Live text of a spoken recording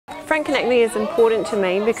Frank Konecny is important to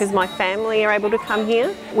me because my family are able to come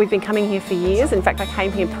here. We've been coming here for years. In fact, I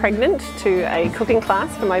came here pregnant to a cooking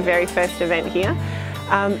class for my very first event here.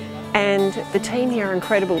 And the team here are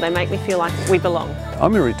incredible. They make me feel like we belong.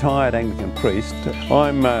 I'm a retired Anglican priest.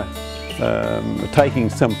 I'm taking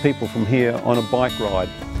some people from here on a bike ride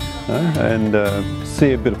and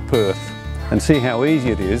see a bit of Perth and see how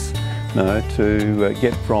easy it is to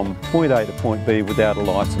get from point A to point B without a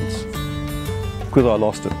licence, because I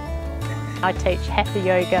lost it. I teach Hatha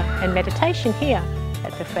Yoga and meditation here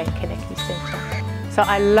at the Frank Konecny Centre. So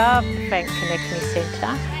I love the Frank Konecny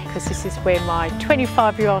Centre because this is where my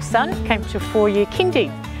 25-year-old son came to 4-year kindy.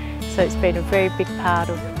 So it's been a very big part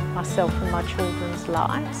of myself and my children's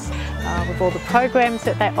lives. With all the programs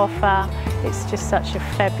that they offer, it's just such a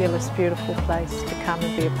fabulous, beautiful place to come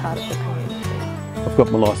and be a part of the community. I've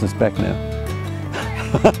got my licence back now.